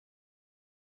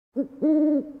Back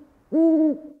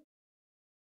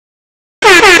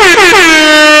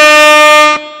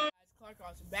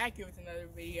here with another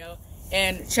video,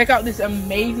 and check out this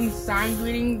amazing sign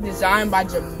greeting designed by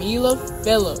Jamila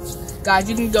Phillips. Guys,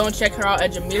 you can go and check her out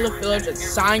at Jamila Phillips at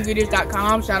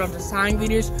SignGreeters.com. Shout out to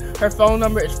SignGreeters. Her phone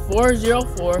number is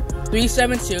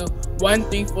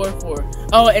 404-372-1344.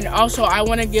 Oh, and also I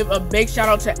want to give a big shout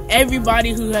out to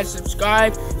everybody who has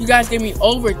subscribed. You guys gave me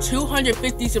over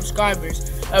 250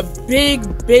 subscribers. A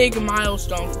big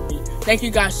milestone for me. Thank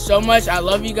you guys so much. I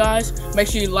love you guys. Make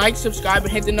sure you like, subscribe,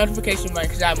 and hit the notification button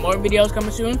because I have more videos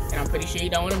coming soon, and I'm pretty sure you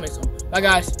don't want to miss them. Bye,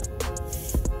 guys.